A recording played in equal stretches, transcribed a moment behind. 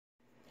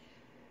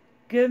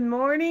Good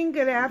morning,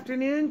 good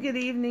afternoon, good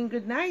evening,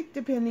 good night,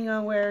 depending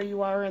on where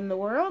you are in the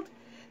world.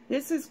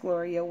 This is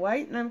Gloria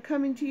White, and I'm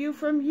coming to you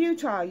from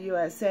Utah,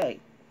 USA.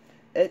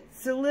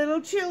 It's a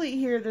little chilly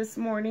here this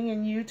morning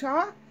in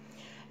Utah,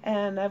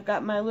 and I've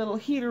got my little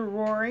heater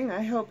roaring.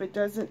 I hope it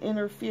doesn't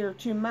interfere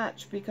too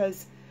much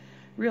because,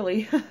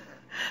 really,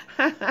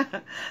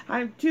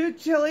 I'm too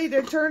chilly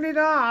to turn it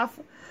off.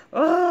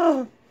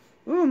 Oh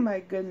my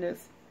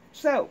goodness.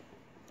 So,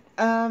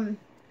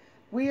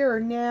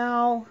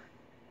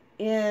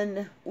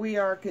 we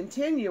are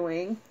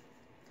continuing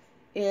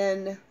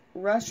in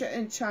Russia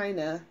and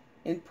China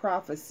in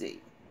Prophecy.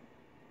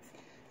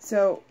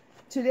 So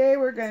today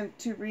we're going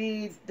to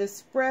read the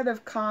spread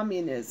of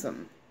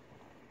communism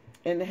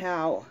and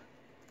how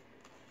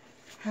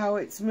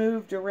it's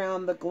moved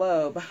around the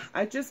globe.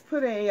 I just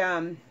put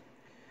a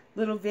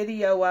little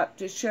video up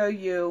to show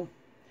you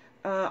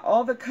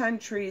all the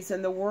countries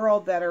in the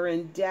world that are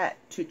in debt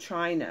to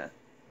China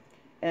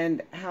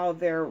and how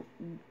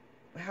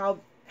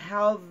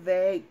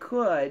they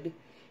could,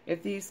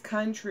 if these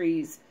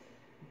countries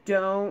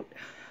don't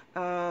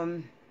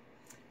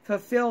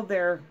fulfill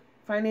their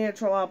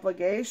financial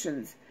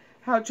obligations,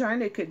 how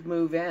China could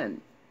move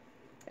in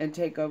and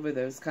take over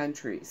those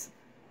countries.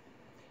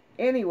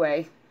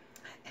 Anyway,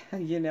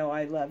 you know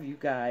I love you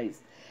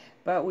guys,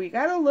 but we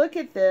got to look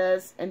at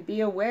this and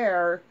be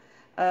aware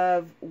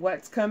of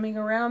what's coming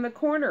around the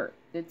corner.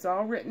 It's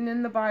all written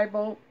in the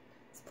Bible.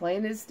 It's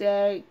plain as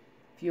day.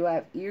 If you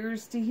have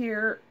ears to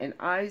hear and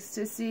eyes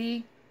to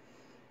see,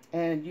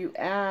 and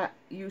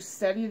you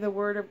study the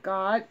Word of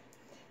God,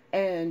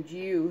 and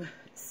you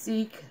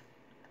seek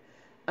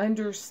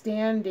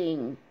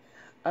understanding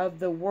of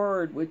the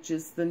Word, which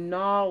is the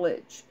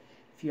knowledge.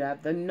 If you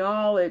have the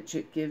knowledge,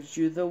 it gives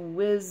you the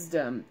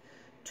wisdom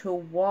to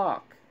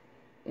walk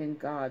in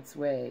God's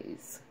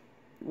ways,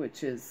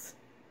 which is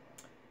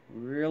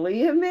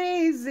really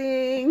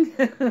amazing.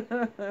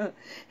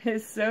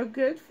 It's so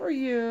good for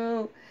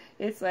you.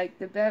 It's like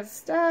the best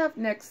stuff.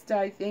 Next,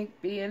 I think,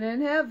 being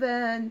in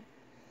heaven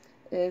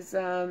is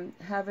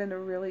having a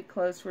really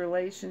close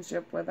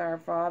relationship with our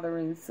Father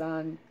and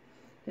Son,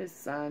 His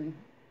Son.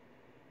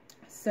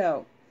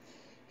 So,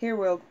 here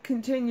we'll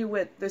continue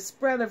with the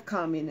spread of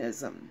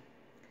communism.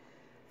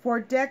 For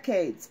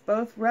decades,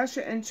 both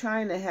Russia and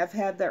China have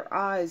had their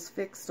eyes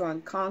fixed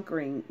on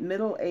conquering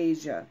Middle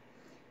Asia,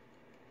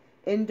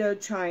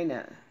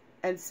 Indochina,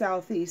 and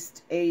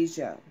Southeast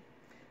Asia.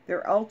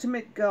 Their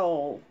ultimate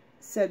goal,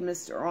 said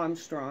Mr.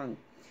 Armstrong,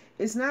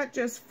 is not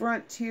just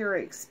frontier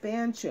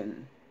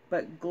expansion,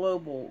 but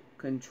global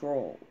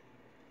control.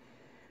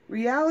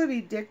 Reality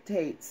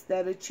dictates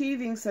that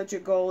achieving such a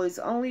goal is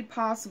only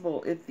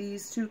possible if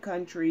these two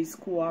countries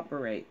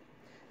cooperate,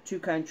 two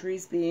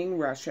countries being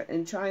Russia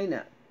and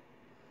China.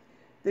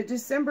 The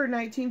December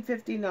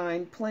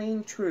 1959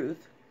 Plain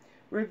Truth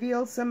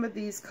revealed some of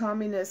these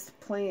communist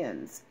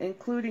plans,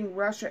 including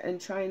Russia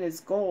and China's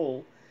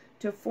goal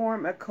to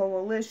form a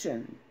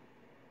coalition.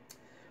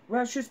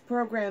 Russia's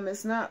program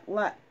is not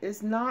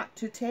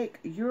to take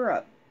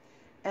Europe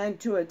and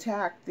to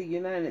attack the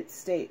United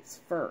States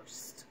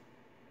first.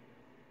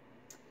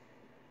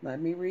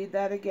 Let me read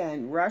that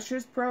again.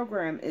 Russia's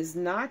program is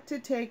not to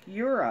take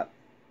Europe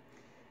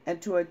and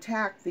to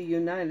attack the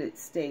United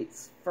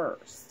States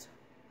first.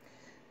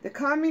 The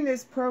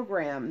communist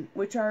program,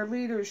 which our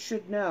leaders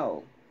should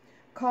know,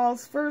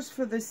 calls first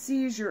for the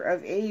seizure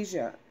of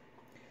Asia.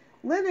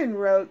 Lenin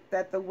wrote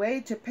that the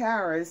way to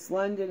Paris,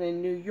 London,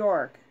 and New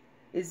York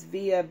is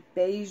via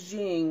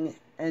Beijing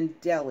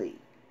and Delhi.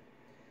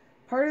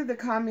 Part of the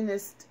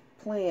communist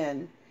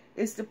plan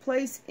is to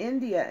place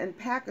India and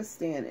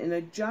Pakistan in a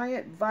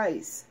giant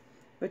vice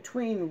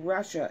between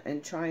Russia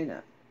and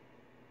China.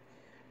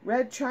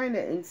 Red China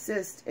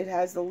insists it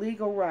has the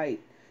legal right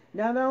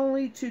not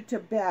only to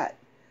Tibet,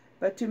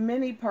 but to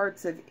many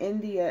parts of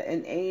India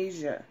and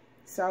Asia,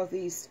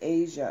 Southeast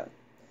Asia.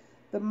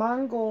 The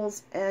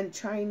Mongols and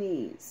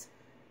Chinese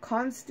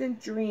constant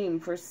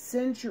dream for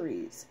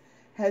centuries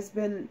has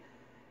been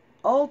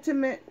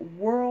ultimate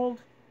world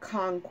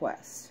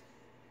conquest.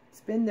 It's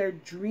been their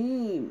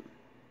dream.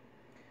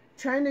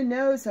 China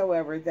knows,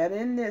 however, that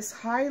in this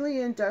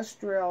highly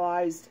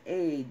industrialized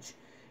age,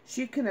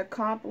 she can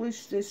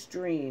accomplish this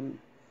dream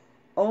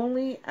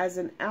only as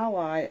an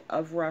ally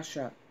of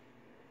Russia.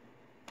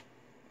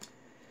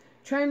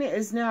 China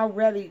is now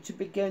ready to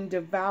begin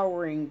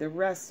devouring the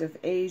rest of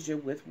Asia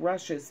with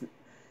Russia's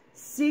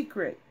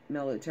secret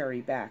military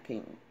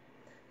backing.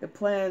 The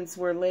plans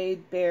were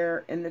laid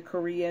bare in the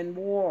Korean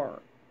War.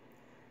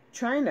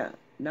 China,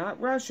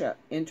 not Russia,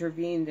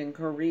 intervened in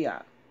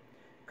Korea.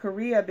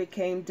 Korea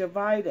became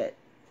divided.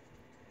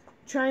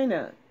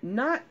 China,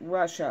 not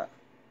Russia,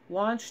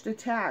 launched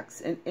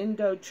attacks in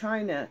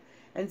Indochina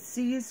and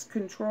seized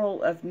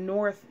control of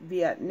North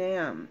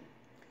Vietnam.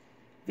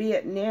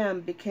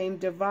 Vietnam became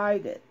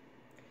divided.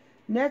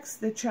 Next,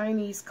 the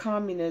Chinese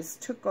communists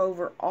took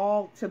over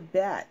all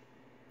Tibet.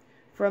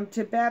 From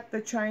Tibet,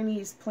 the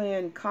Chinese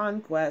planned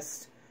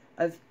conquest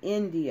of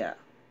India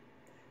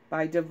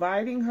by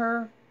dividing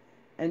her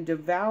and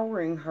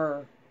devouring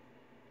her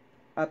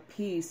a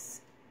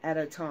piece at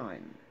a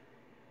time.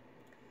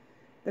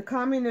 The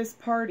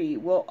Communist Party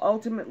will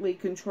ultimately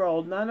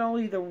control not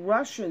only the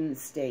Russian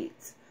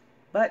states,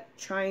 but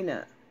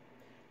China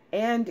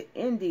and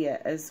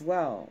India as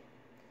well.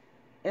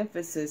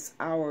 Emphasis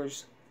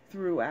ours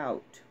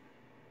throughout.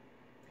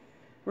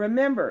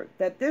 Remember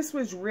that this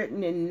was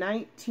written in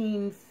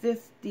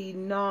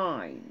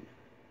 1959.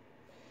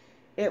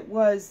 It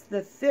was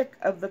the thick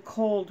of the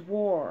Cold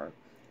War,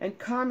 and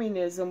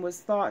communism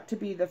was thought to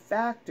be the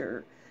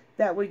factor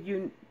that would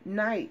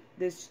unite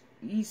this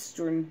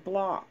Eastern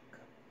Bloc.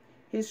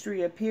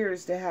 History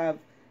appears to have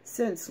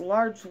since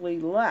largely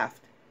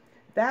left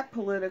that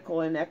political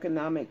and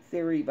economic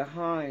theory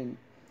behind,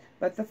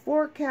 but the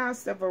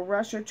forecast of a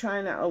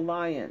Russia-China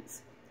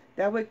alliance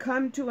that would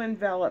come to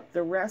envelop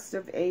the rest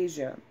of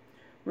Asia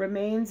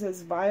remains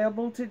as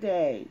viable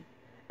today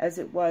as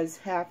it was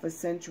half a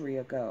century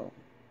ago.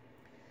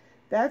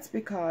 That's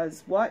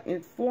because what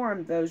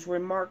informed those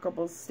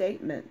remarkable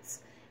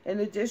statements, in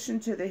addition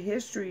to the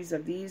histories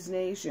of these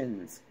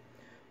nations,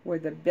 were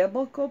the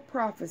biblical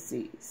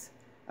prophecies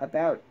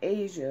about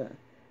Asia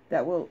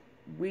that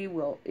we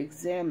will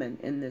examine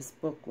in this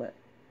booklet.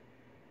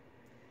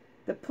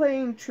 The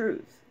plain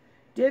truth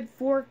did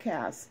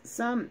forecast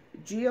some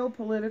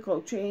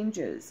geopolitical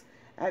changes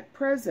at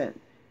present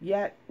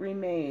yet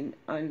remain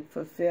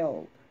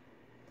unfulfilled.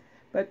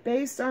 But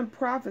based on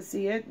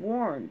prophecy, it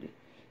warned,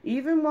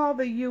 even while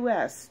the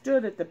U.S.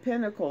 stood at the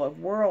pinnacle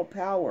of world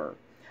power,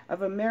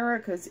 of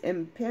America's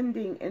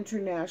impending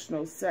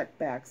international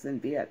setbacks in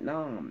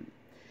Vietnam.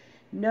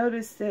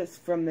 Notice this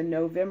from the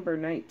November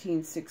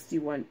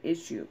 1961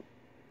 issue.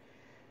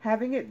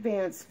 Having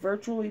advanced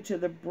virtually to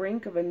the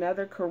brink of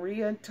another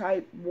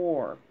Korea-type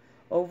war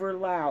over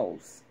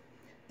Laos,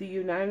 the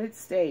United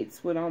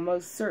States would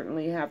almost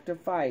certainly have to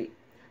fight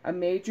a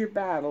major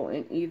battle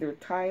in either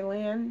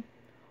Thailand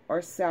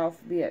or South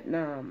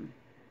Vietnam.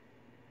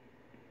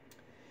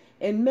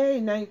 In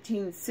May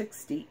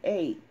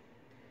 1968,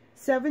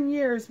 7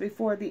 years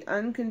before the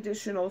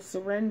unconditional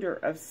surrender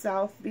of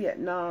South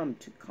Vietnam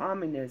to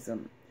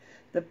communism,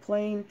 the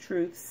plain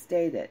truth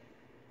stated,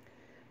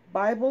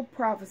 Bible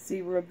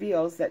prophecy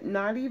reveals that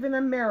not even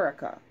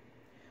America,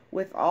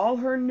 with all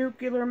her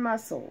nuclear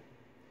muscle,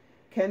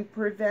 can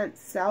prevent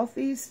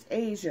Southeast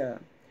Asia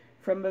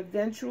from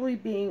eventually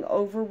being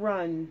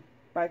overrun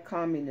by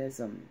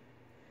communism.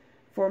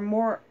 For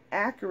more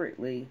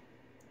accurately,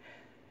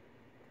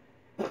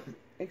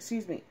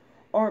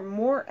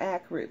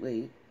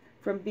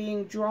 from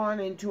being drawn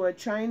into a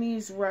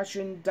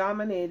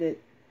Chinese-Russian-dominated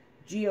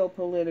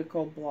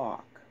geopolitical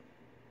bloc.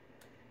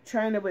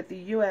 China, with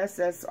the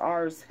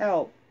USSR's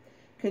help,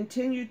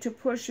 continued to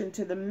push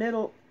into the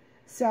middle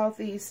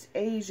Southeast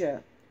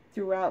Asia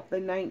throughout the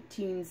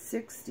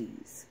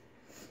 1960s.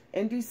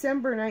 In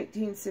December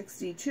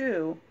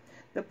 1962,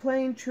 the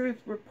Plain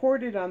Truth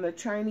reported on the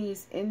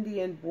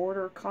Chinese-Indian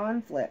border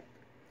conflict.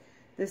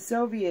 The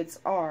Soviets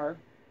are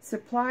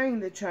supplying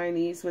the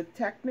Chinese with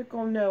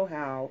technical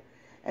know-how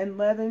and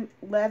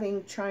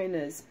letting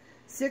China's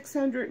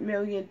 600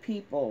 million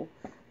people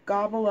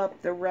gobble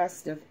up the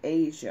rest of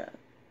Asia.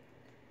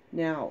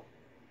 Now,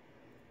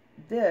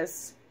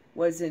 this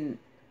was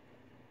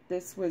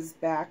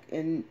back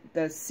in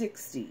the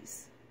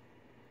 60s.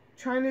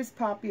 China's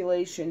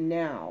population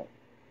now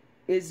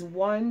is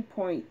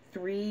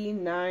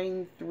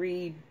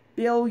 1.393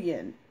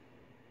 billion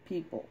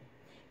people.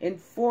 In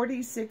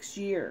 46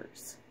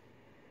 years,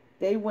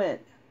 they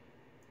went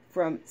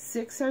from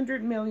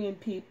 600 million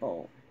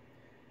people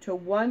to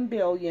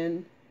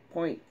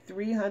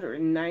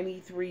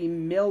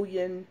 1.393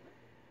 billion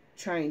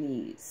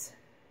Chinese.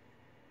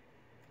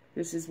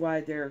 This is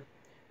why their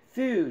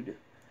food,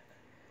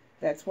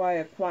 that's why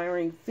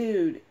acquiring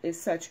food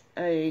is such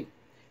a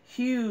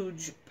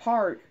huge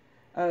part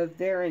of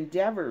their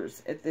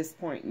endeavors at this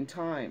point in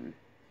time.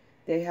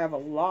 They have a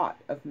lot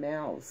of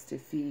mouths to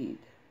feed.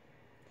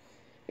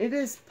 It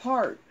is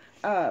part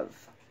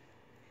of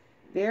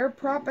their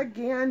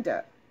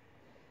propaganda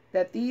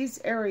that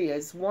these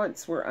areas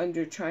once were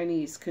under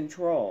Chinese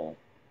control.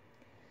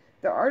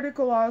 The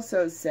article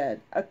also said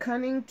a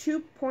cunning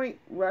two-point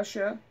red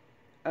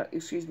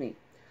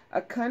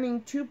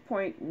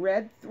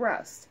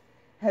thrust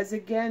has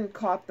again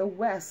caught the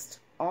West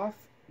off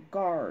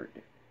guard.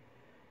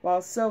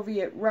 While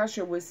Soviet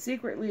Russia was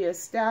secretly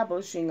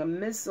establishing a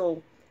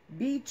missile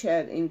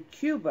beachhead in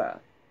Cuba,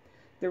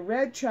 the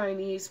Red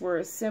Chinese were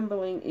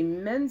assembling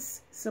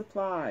immense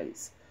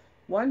supplies,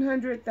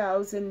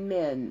 100,000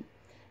 men,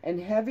 and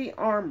heavy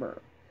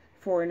armor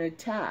for an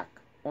attack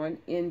on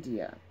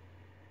India.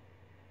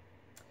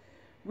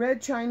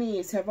 Red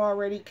Chinese have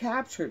already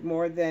captured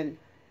more than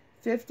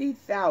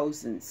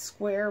 50,000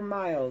 square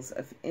miles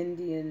of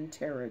Indian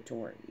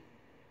territory.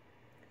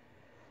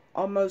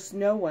 Almost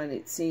no one,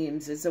 it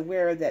seems, is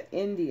aware that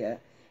India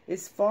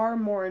is far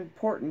more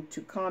important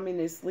to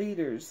communist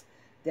leaders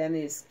than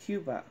is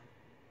Cuba.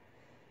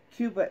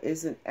 Cuba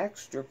is an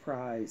extra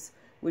prize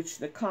which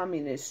the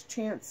communists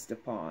chanced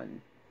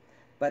upon,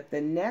 but the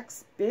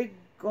next big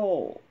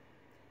goal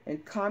in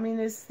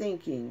communist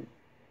thinking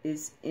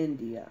is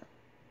India.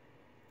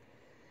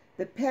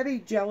 The petty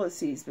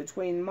jealousies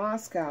between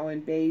Moscow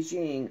and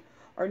Beijing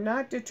are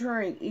not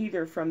deterring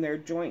either from their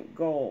joint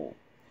goal,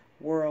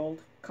 world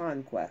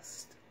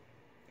conquest.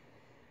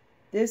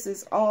 This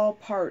is all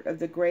part of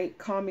the great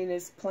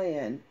communist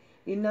plan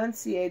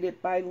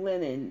enunciated by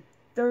Lenin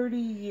 30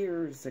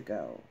 years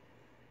ago.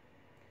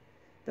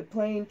 The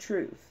plain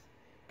truth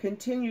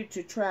continued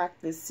to track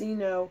the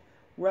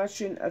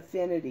Sino-Russian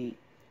affinity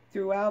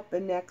throughout the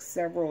next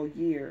several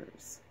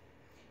years.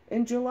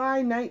 In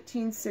July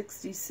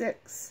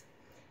 1966,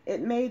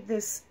 it made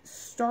this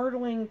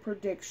startling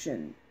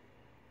prediction.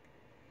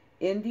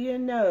 India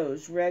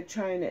knows Red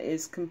China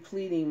is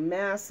completing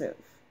massive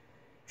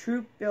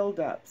troop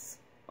buildups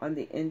on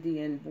the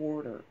Indian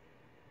border.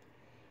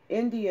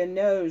 India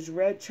knows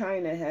Red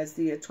China has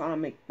the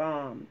atomic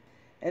bomb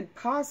and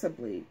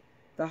possibly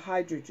the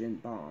hydrogen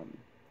bomb.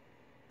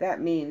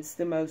 That means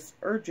the most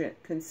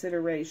urgent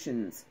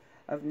considerations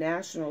of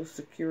national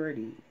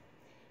security.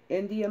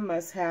 India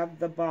must have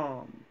the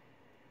bomb,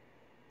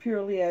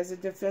 purely as a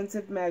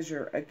defensive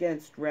measure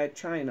against Red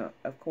China,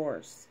 of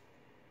course.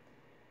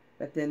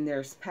 But then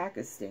there's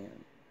Pakistan.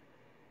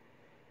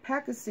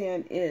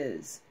 Pakistan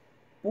is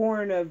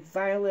born of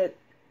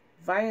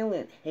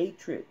violent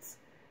hatreds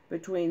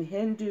between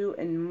Hindu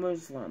and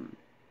Muslim.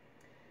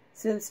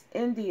 Since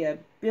India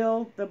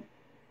build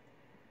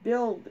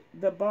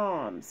the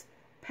bombs,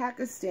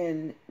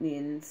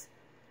 Pakistanians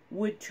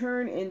would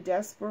turn in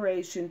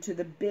desperation to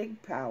the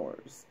big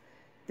powers.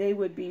 They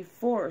would be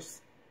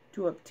forced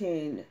to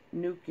obtain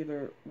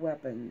nuclear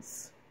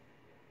weapons.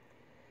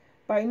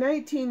 By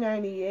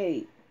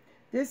 1998,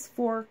 this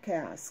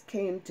forecast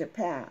came to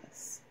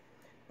pass.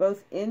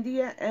 Both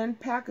India and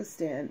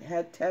Pakistan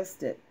had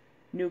tested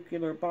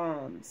nuclear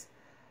bombs,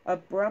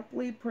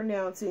 abruptly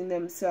pronouncing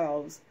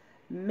themselves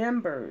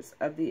members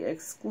of the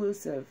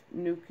exclusive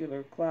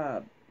nuclear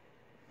club.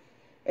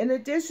 In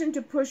addition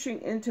to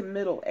pushing into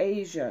Middle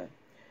Asia,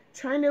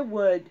 China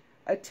would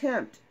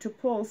attempt to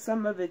pull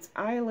some of its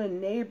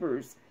island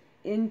neighbors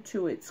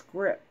into its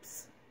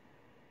grips.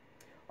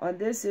 On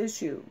this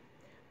issue,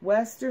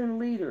 Western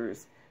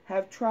leaders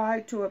have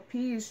tried to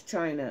appease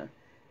China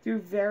through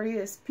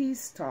various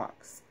peace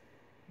talks,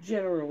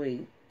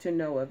 generally to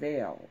no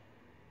avail.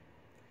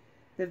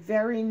 The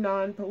very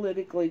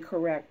non-politically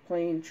correct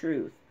plain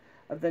truth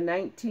of the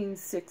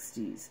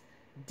 1960s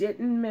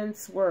didn't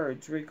mince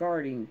words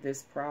regarding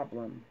this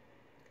problem.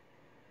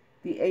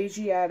 The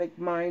Asiatic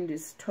mind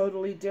is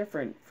totally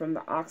different from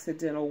the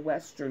Occidental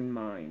Western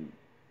mind.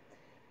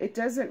 It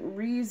doesn't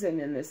reason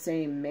in the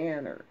same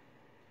manner.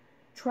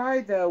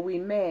 Try, though we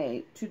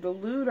may, to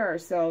delude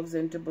ourselves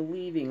into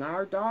believing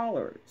our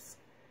dollars,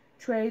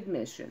 trade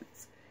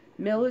missions,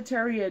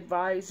 military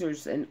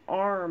advisors and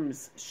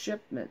arms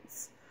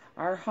shipments,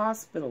 our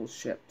hospital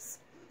ships,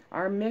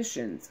 our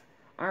missions,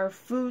 our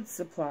food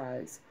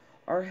supplies,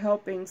 are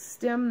helping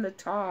stem the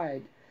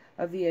tide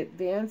of the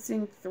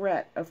advancing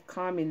threat of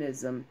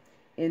communism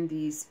in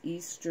these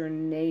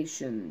Eastern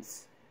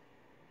nations.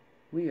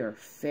 We are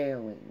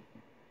failing.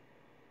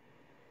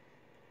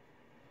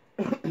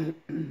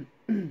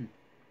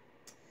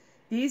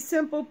 These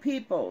simple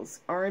peoples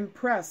are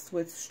impressed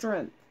with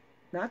strength,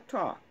 not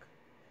talk.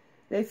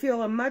 They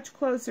feel a much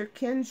closer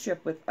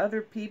kinship with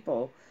other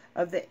people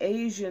of the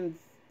Asian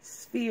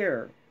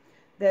sphere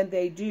than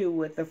they do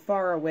with the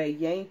faraway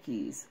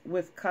Yankees,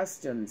 with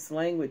customs,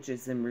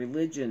 languages, and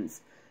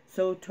religions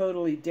so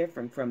totally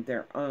different from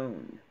their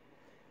own.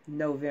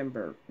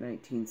 November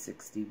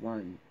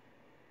 1961.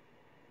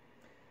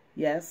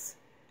 Yes,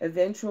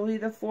 eventually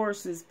the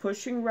forces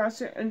pushing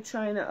Russia and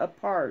China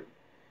apart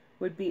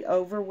would be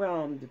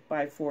overwhelmed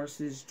by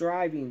forces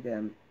driving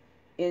them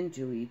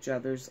into each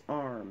other's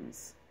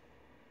arms,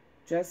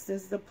 just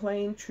as the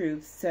plain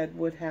truth said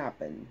would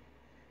happen,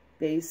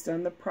 based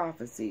on the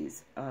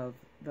prophecies of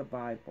the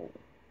Bible.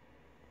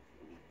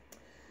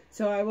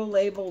 So I will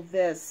label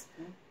this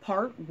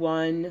Part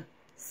 1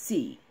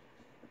 C.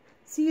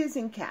 C is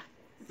in cat.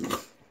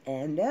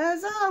 And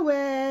as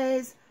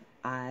always,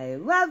 I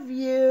love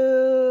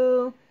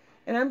you.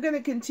 And I'm going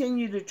to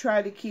continue to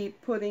try to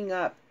keep putting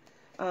up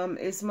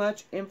as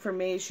much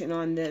information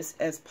on this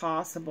as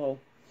possible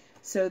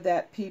so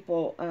that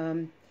people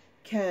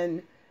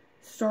can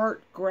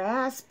start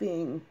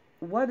grasping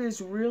what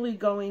is really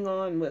going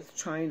on with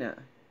China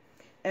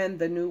and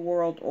the New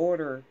World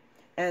Order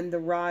and the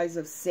rise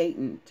of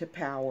Satan to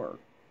power.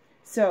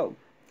 So,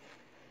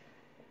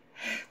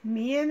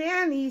 me and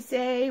Annie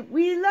say,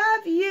 we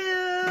love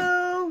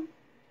you!